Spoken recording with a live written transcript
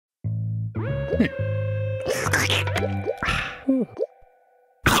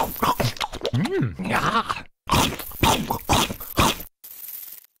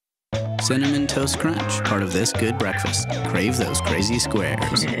Cinnamon Toast Crunch, part of this good breakfast. Crave those crazy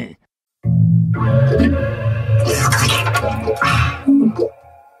squares.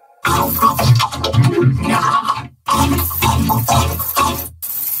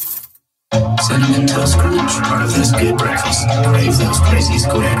 Cinnamon Toast Crunch, part of this good breakfast. Crave those crazy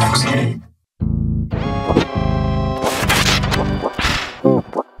squares.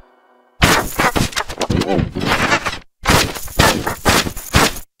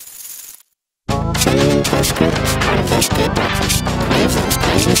 Cinnamon Toast Crunch, part of this good breakfast. Crave those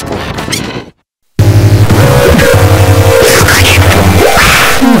crazy squares.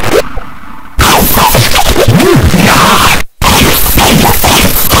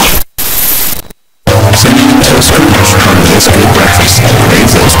 Cinnamon Toast Crunch, part of this good breakfast. Crave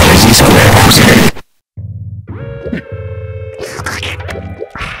those crazy squares.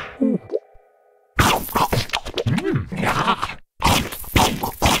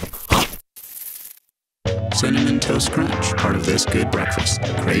 Cinnamon Toast Crunch, part of this good breakfast.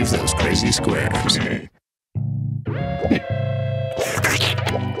 Crave those crazy squares.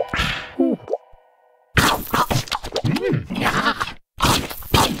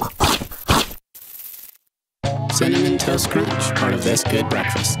 Cinnamon Toast Crunch, part of this good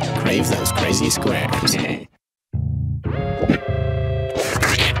breakfast. Crave those crazy squares.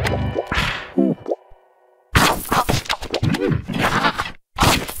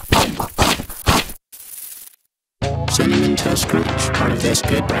 Cinnamon Toast Crunch, part of this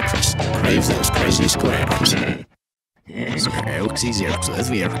good breakfast. Crave those crazy squares.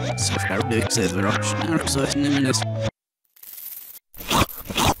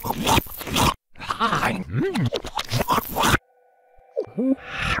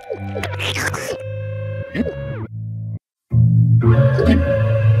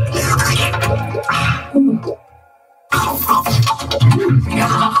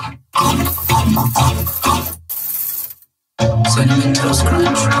 Cinnamon Toast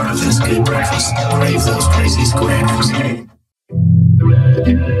Crunch, part of this good breakfast. Crave those crazy squares.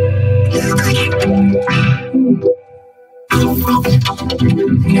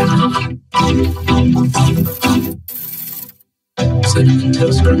 Cinnamon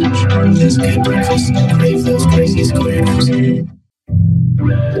Toast Crunch, part of this good breakfast. Crave those crazy squares.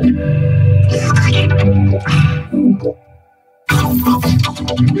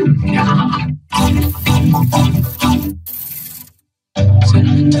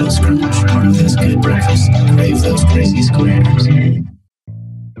 Cinnamon Toast Crunch, part of this good breakfast. Crave those crazy squares.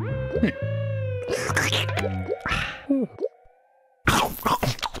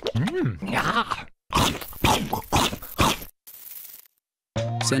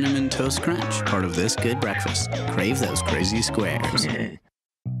 Cinnamon Toast Crunch, part of this good breakfast. Crave those crazy squares.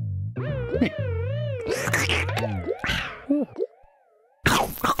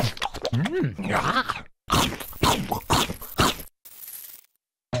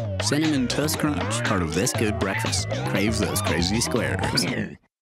 Cinnamon Toast Crunch, part of this good breakfast. Crave those crazy squares.